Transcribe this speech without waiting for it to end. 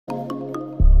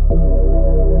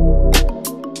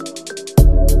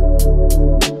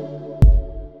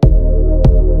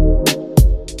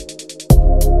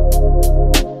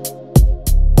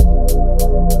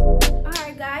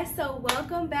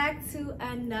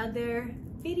Another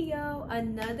video,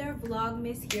 another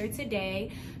Vlogmas here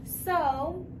today.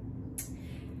 So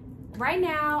right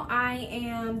now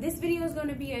this video is going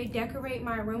to be a decorate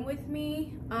my room with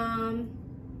me.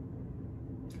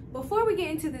 Before we get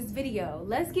into this video,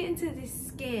 let's get into the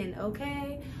skin,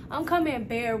 okay? I'm coming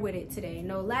bare with it today.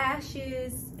 No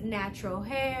lashes, natural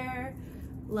hair,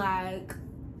 like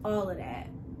all of that.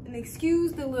 And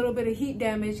excuse the little bit of heat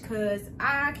damage because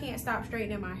I can't stop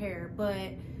straightening my hair, but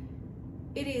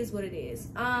it is what it is.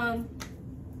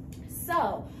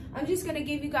 So I'm just gonna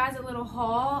give you guys a little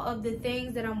haul of the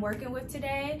things that I'm working with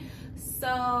today.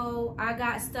 So I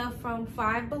got stuff from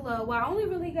Five Below. Well, I only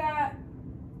really got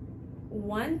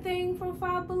one thing from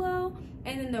Five Below,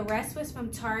 and then the rest was from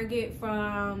Target.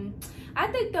 From, I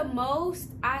think the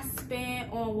most I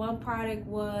spent on one product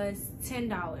was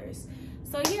 $10.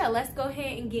 So yeah, let's go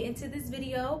ahead and get into this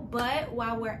video. But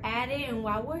while we're at it and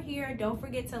while we're here, don't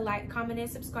forget to like, comment, and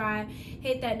subscribe.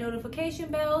 Hit that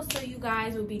notification bell so you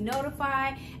guys will be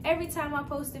notified every time I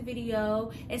post a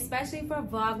video, especially for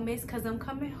Vlogmas, because I'm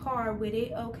coming hard with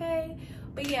it, okay?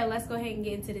 But yeah, let's go ahead and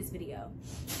get into this video.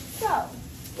 So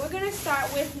we're gonna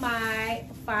start with my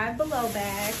Five Below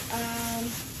bag.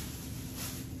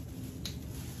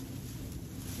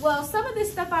 Well, some of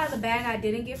this stuff out of the bag I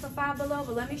didn't get from Five Below,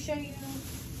 but let me show you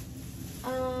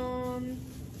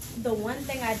the one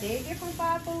thing I did get from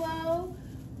Five Below,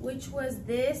 which was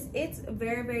this. It's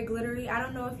very, very glittery. I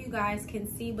don't know if you guys can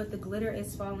see, but the glitter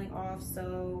is falling off,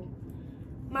 so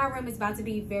my room is about to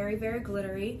be very, very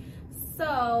glittery.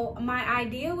 So my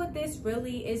idea with this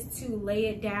really is to lay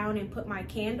it down and put my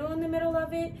candle in the middle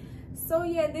of it. So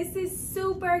yeah, this is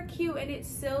super cute and it's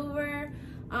silver.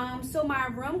 So my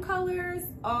room colors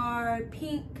are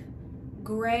pink,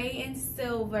 gray, and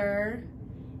silver,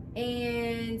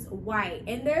 and white.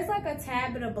 And there's like a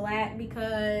tad bit of black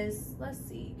because, let's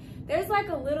see, there's like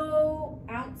a little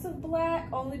ounce of black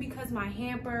only because my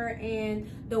hamper and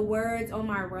the words on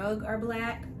my rug are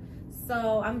black.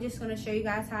 So I'm just gonna show you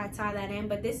guys how I tie that in.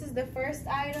 But this is the first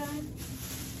item.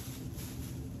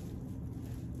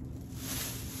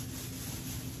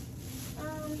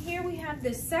 Here we have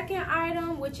the second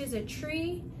item, which is a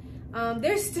tree.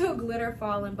 There's still glitter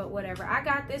falling, but whatever. I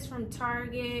got this from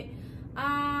Target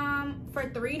for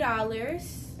 $3.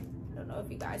 I don't know if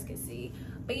you guys can see,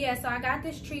 but yeah, so I got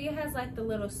this tree. It has like the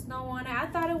little snow on it. I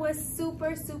thought it was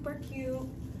super, super cute.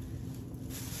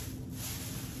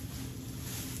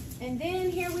 And then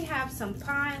here we have some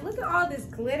pine. Look at all this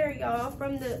glitter, y'all,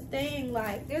 from the thing.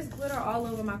 Like, there's glitter all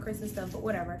over my Christmas stuff, but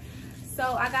whatever. So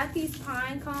I got these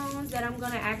pine cones that I'm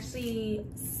gonna actually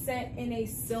set in a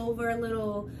silver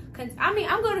little, I'm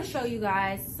gonna show you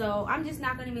guys. So I'm just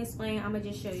not gonna even explain, I'm gonna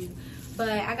just show you. But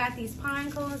I got these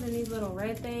pine cones and these little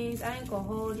red things. I ain't gonna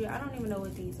hold you. I don't even know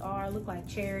what these are. Look like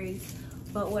cherries,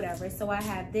 but whatever. So I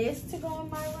have this to go in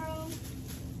my room.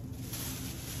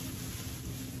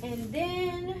 And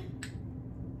then,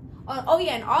 oh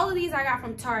yeah, and all of these I got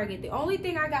from Target. The only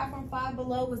thing I got from Five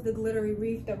Below was the glittery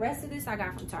wreath. The rest of this I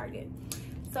got from Target.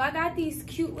 So I got these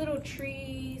cute little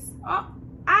trees. Oh,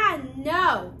 I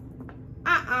know.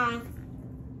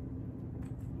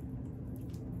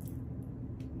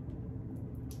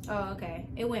 Oh, okay.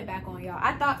 It went back on, y'all.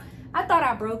 I thought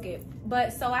I broke it.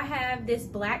 But so I have this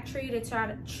black tree to try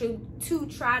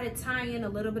to tie in a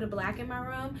little bit of black in my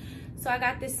room. So I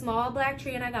got this small black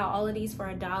tree and I got all of these for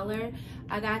 $1.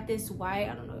 I got this white.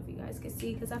 I don't know if you guys can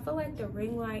see because I feel like the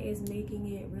ring light is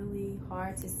making it really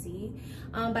hard to see.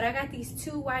 But I got these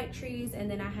two white trees and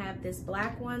then I have this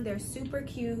black one. They're super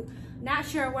cute. Not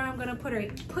sure where I'm gonna put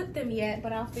them yet,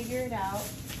 but I'll figure it out.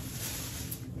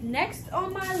 Next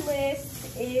on my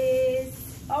list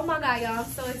is, oh my God, y'all, I'm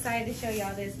so excited to show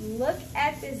y'all this. Look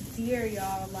at this deer,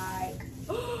 y'all. Like,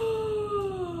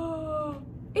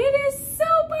 it is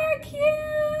super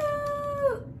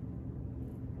cute.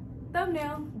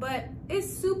 Thumbnail, but it's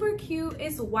super cute.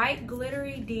 It's white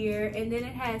glittery deer and then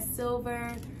it has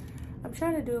silver. I'm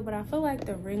trying to do it, but I feel like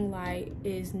the ring light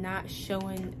is not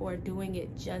showing or doing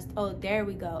it just, oh, there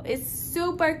we go. It's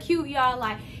super cute, y'all.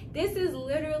 Like, this is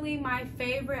literally my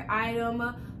favorite item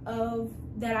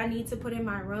that I need to put in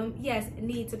my room. Yes,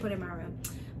 need to put in my room.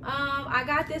 I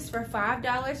got this for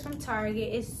 $5 from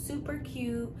Target. It's super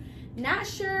cute. Not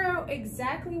sure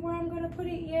exactly where I'm gonna put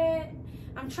it yet.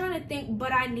 I'm trying to think,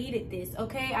 but I needed this,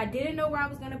 okay? I didn't know where I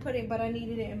was gonna put it, but I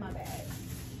needed it in my bag.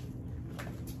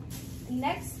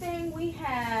 Next thing we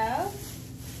have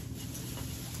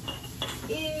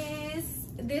is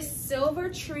this silver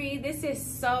tree. This is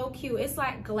so cute. It's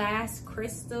like glass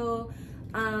crystal.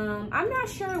 I'm not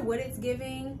sure what it's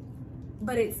giving,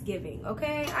 but it's giving,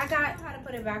 okay? I got how to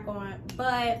put it back on,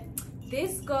 but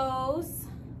this goes,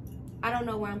 I don't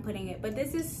know where I'm putting it, but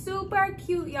this is super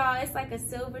cute, y'all. It's like a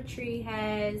silver tree,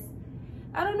 has,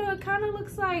 I don't know, it kind of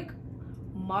looks like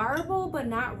marble, but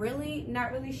not really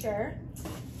sure.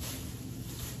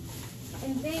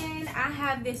 And then I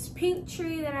have this pink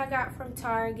tree that I got from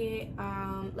Target.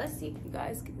 Let's see if you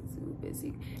guys can zoom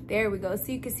busy. There we go.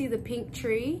 So you can see the pink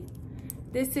tree.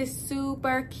 This is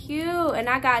super cute. And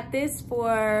I got this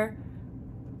for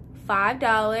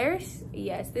 $5.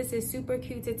 Yes, this is super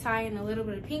cute to tie in a little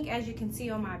bit of pink. As you can see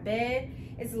on my bed,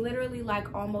 it's literally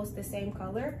like almost the same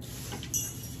color.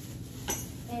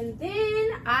 And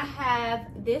then I have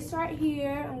this right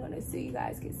here. I'm gonna see, you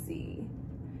guys can see.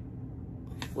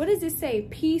 What does it say?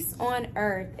 Peace on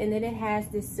earth. And then it has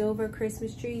this silver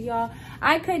Christmas tree, y'all.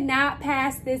 I could not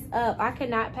pass this up. I could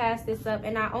not pass this up.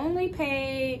 And I only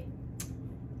paid,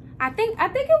 I think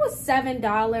it was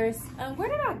 $7. Where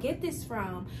did I get this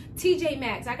from?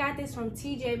 TJMAXX. I got this from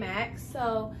TJMAXX.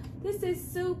 So this is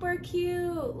super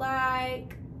cute.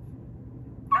 Like,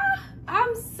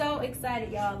 I'm so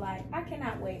excited, y'all. Like, I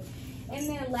cannot wait. And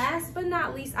then last but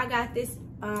not least, I got this.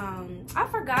 I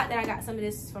forgot that I got some of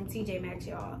this from TJMAXX,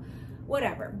 y'all.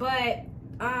 Whatever. But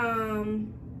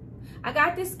I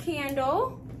got this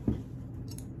candle. I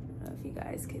don't know if you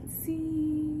guys can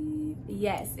see.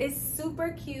 Yes, it's super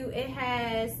cute. It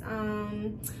has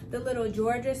the little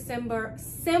Georgia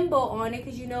symbol on it,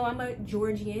 because you know I'm a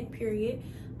Georgian, period.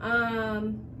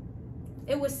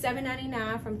 It was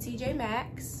 $7.99 from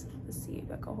TJMAXX. Let's see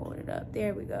if I can hold it up.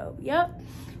 There we go. Yep.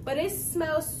 But it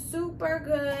smells super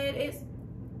good.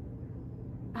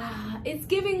 It's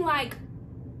giving like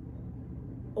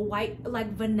white,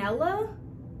 like vanilla.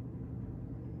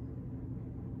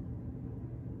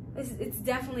 It's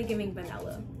definitely giving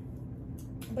vanilla.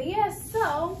 But yeah,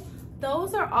 so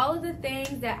those are all of the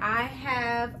things that I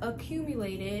have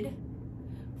accumulated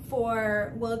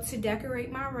for, well, to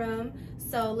decorate my room.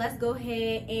 So let's go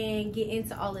ahead and get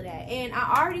into all of that. And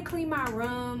I already cleaned my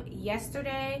room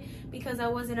yesterday because I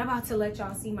wasn't about to let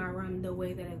y'all see my room the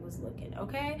way that it was looking,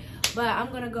 okay? But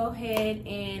I'm gonna go ahead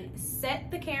and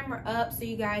set the camera up so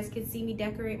you guys can see me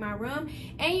decorate my room,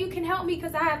 and you can help me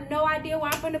because I have no idea where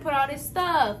I'm gonna put all this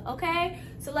stuff, okay?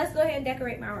 So let's go ahead and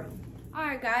decorate my room. All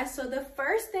right, guys, so the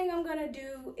first thing I'm gonna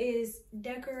do is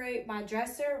decorate my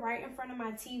dresser right in front of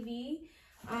my TV.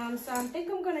 So I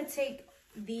think I'm gonna take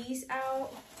these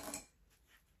out.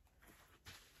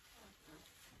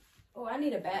 Oh, I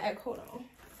need a bag, hold on.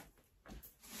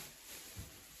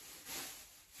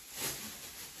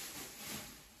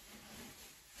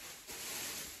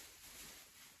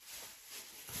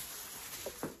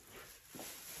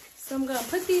 So I'm gonna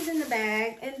put these in the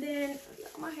bag, and then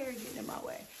my hair is getting in my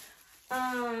way.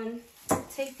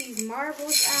 Take these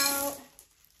marbles out.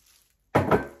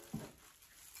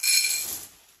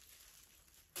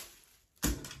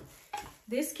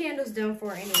 This candle's done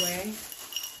for anyway.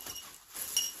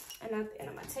 And I'm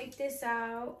gonna take this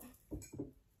out.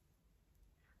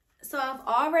 So I've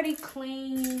already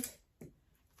cleaned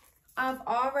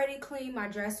my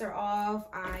dresser off.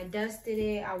 I dusted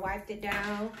it, I wiped it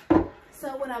down.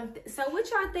 So what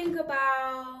y'all think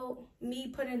about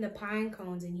me putting the pine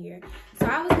cones in here? So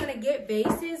I was gonna get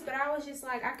vases, but I was just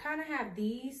like, I kind of have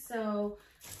these, so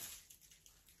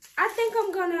I think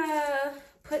I'm gonna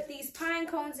put these pine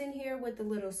cones in here with the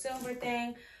little silver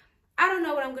thing. I don't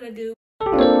know what I'm gonna do.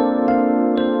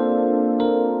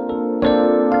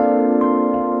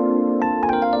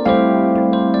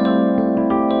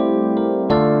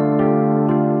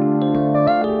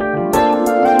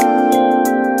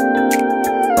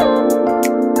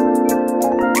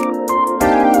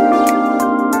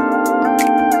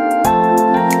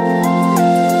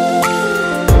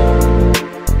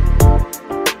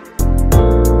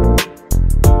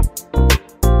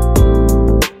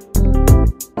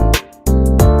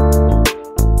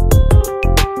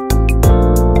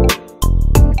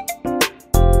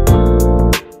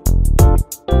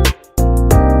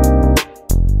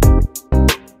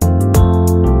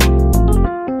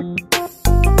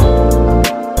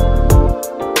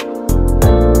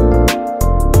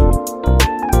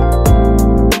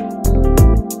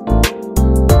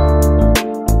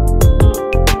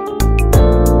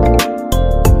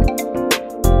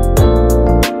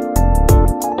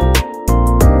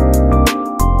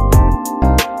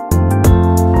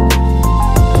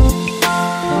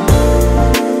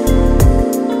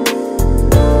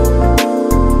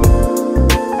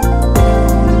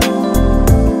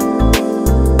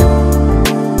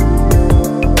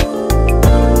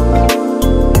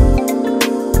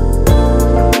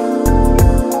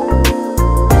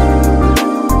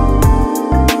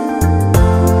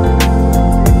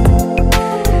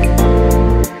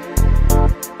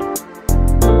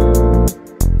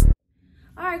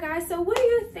 guys, so what do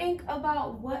you think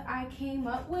about what I came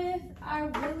up with? I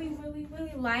really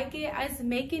like it. It's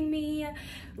making me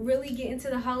really get into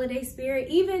the holiday spirit,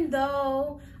 even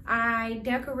though I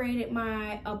decorated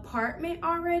my apartment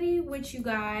already, which you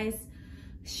guys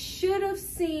should have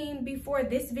seen before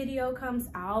this video comes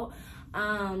out.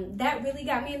 That really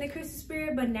got me in the Christmas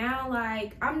spirit. But now,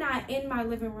 like, I'm not in my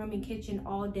living room and kitchen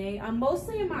all day. I'm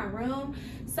mostly in my room,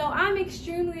 so I'm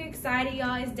extremely excited,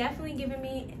 y'all. It's definitely giving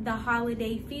me the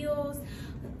holiday feels.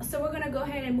 So we're gonna go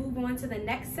ahead and move on to the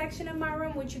next section of my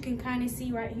room, which you can kind of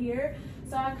see right here.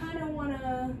 So I kind of want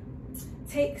to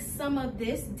take some of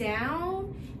this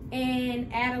down and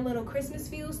add a little Christmas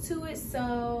feels to it.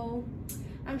 So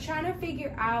I'm trying to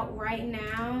figure out right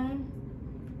now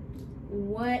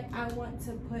what I want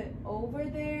to put over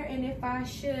there, and if I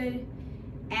should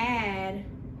add,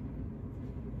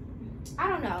 I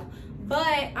don't know,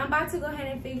 but I'm about to go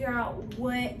ahead and figure out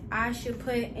what I should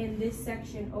put in this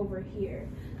section over here.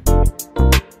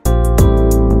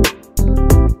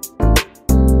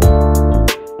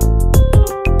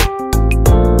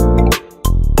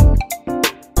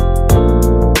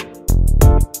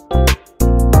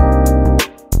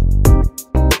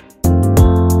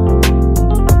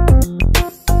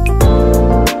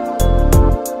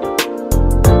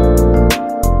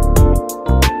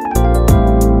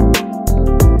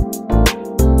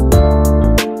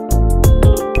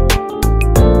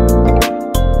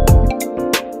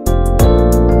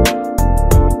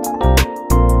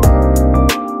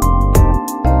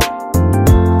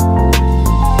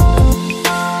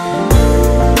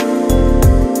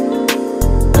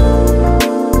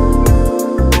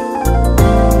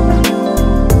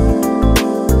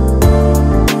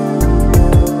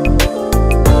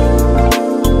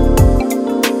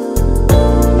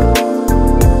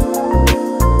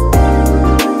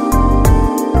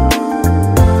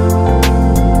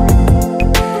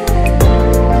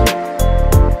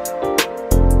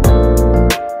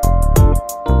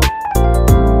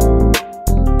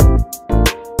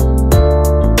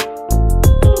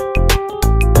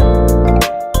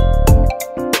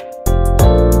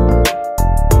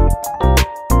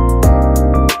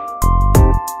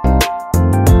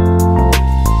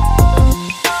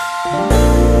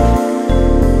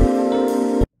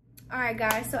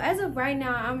 Guys, so as of right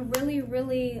now, I'm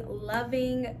really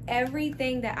loving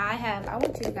everything that I have. I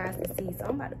want you guys to see, so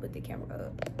I'm about to put the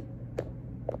camera up,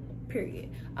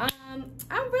 period. I'm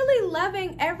really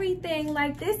loving everything.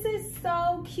 Like, this is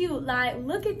so cute. Like,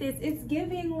 look at this. It's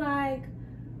giving like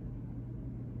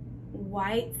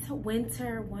white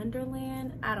winter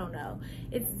wonderland. I don't know,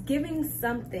 it's giving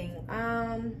something.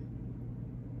 How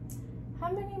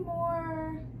many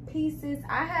more pieces?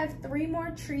 I have 3 more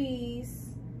trees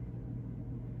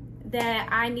that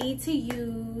I need to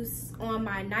use on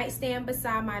my nightstand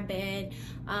beside my bed.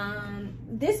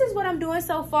 This is what I'm doing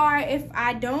so far. If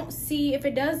I don't see, if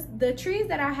it does, the trees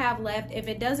that I have left, if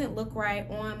it doesn't look right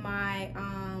on my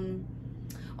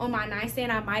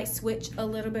nightstand, I might switch a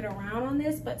little bit around on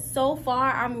this. But so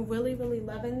far, I'm really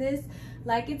loving this.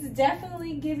 Like, it's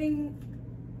definitely giving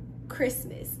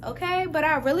Christmas, okay? But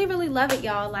I really love it,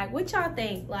 y'all. Like, what y'all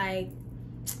think? Like,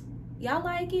 y'all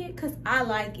like it? Because I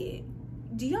like it.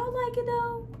 Do y'all like it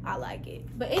though? I like it.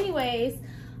 But anyways,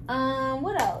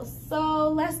 what else? So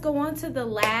let's go on to the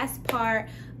last part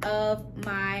of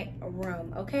my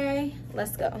room, okay?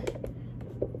 Let's go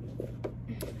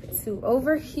to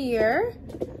over here.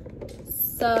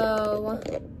 So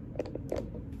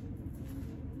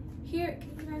here,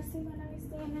 can you guys see my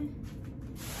nightstand?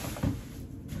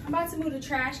 I'm about to move the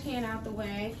trash can out the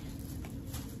way.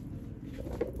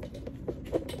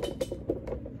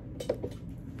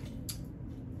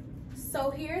 So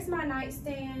here's my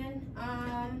nightstand.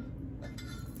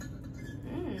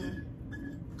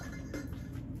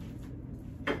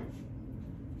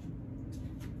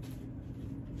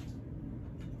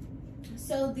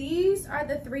 So these are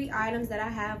the 3 items that I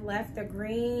have left: the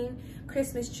green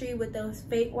Christmas tree with those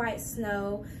fake white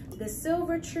snow, the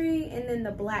silver tree, and then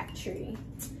the black tree.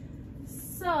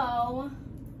 So I'm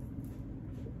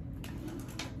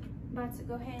about to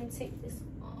go ahead and take this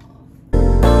off.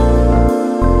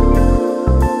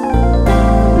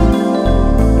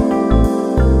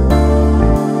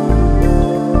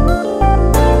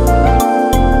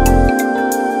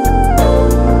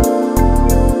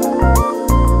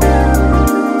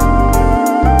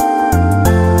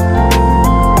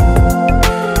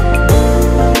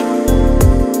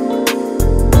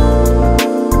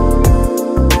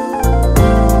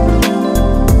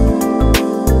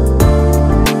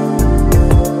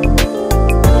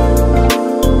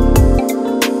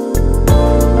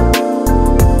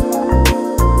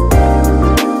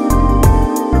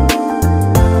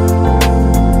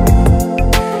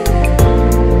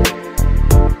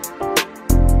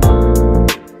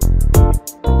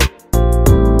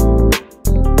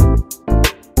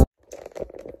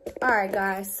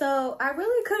 right, guys, so I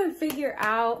really couldn't figure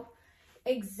out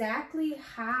exactly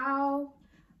how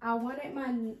I wanted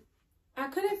my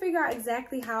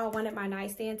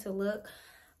nightstand to look.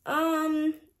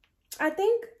 I'm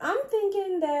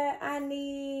thinking that I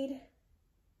need,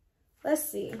 let's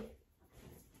see,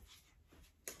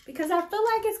 because I feel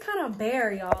like it's kind of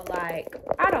bare, y'all. Like,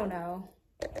 I don't know,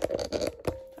 I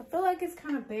feel like it's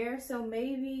kind of bare, so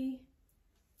maybe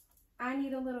I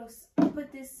need a little,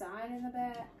 put this sign in the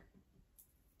back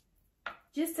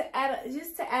just to add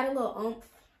a little oomph.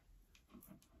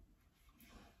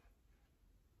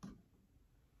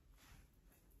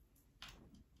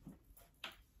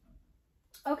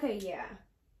 Okay, yeah,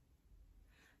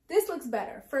 this looks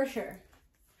better for sure.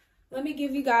 Let me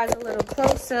give you guys a little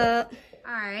close up.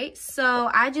 All right,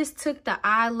 so I just took the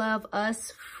I Love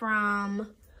Us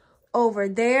from over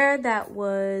there that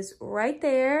was right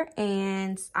there,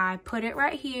 and I put it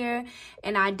right here,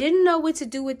 and I didn't know what to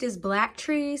do with this black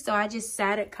tree, so I just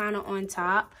sat it kind of on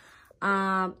top.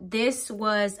 This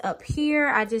was up here,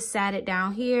 I just sat it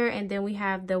down here, and then we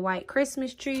have the white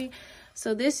Christmas tree.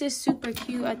 So this is super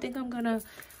cute. I think I'm gonna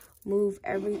move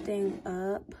everything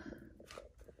up.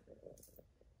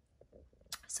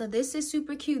 So this is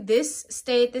super cute. This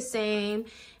stayed the same.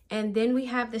 And then we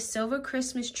have the silver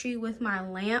Christmas tree with my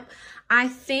lamp. I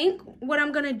think what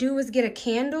I'm gonna do is get a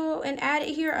candle and add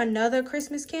it here, another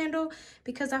Christmas candle,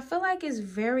 because I feel like it's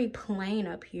very plain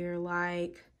up here.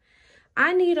 Like,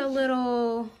 I need a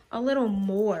little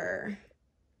more.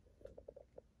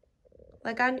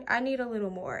 Like, I need a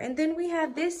little more. And then we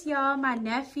have this, y'all. My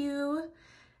nephew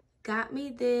got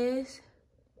me this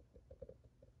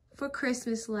for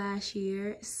Christmas last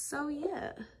year. So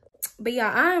yeah. But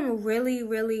yeah, I'm really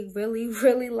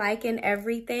liking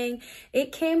everything.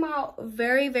 It came out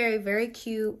very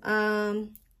cute. I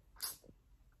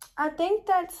think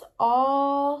that's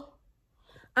all.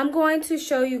 I'm going to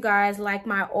show you guys like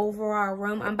my overall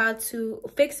room. I'm about to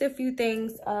fix a few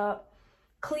things up,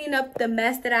 clean up the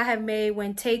mess that I have made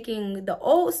when taking the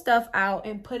old stuff out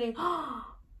and putting,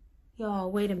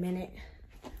 y'all, wait a minute.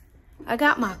 I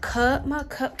got my cup. My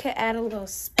cup can add a little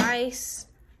spice.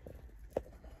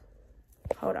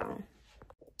 Hold on.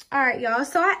 All right, y'all.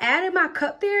 So I added my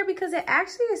cup there because it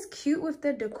actually is cute with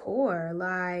the decor.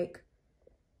 Like,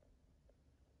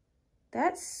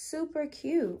 that's super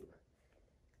cute.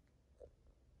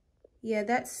 Yeah,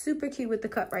 that's super cute with the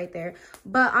cup right there.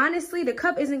 But honestly, the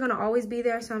cup isn't going to always be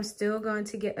there, so I'm still going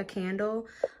to get a candle.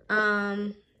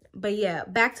 But yeah,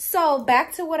 back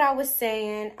to what I was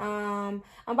saying. I'm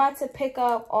about to pick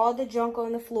up all the junk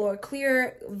on the floor,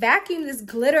 vacuum this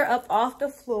glitter up off the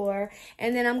floor,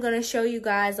 and then I'm gonna show you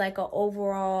guys like an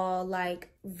overall like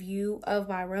view of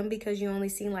my room, because you only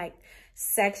seen like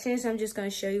sections. So I'm just gonna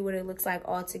show you what it looks like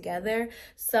all together.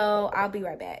 So I'll be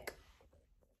right back.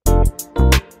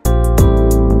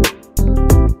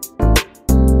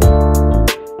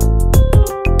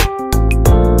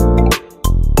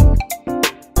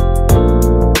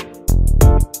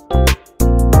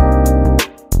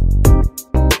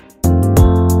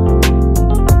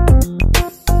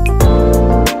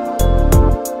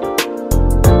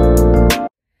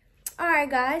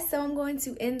 Guys, so I'm going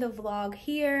to end the vlog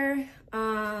here.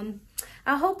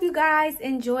 I hope you guys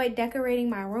enjoyed decorating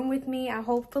my room with me.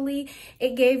 Hopefully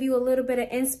it gave you a little bit of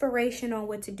inspiration on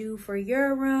what to do for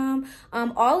your room.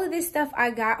 All of this stuff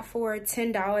I got for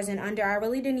 $10 and under. I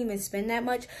really didn't even spend that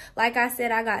much. Like I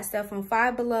said, I got stuff from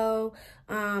Five Below.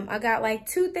 I got like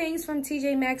 2 things from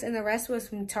TJMAXX and the rest was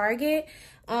from Target.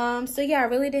 So yeah, I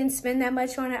really didn't spend that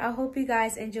much on it. I hope you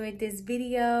guys enjoyed this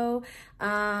video.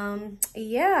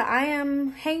 Yeah, I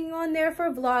am hanging on there for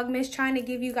Vlogmas, trying to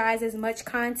give you guys as much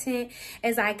content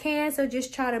as I can. So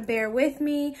just try to bear with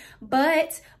me.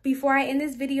 But before I end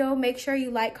this video, make sure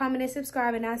you like, comment, and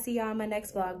subscribe. And I'll see y'all in my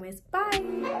next Vlogmas. Bye.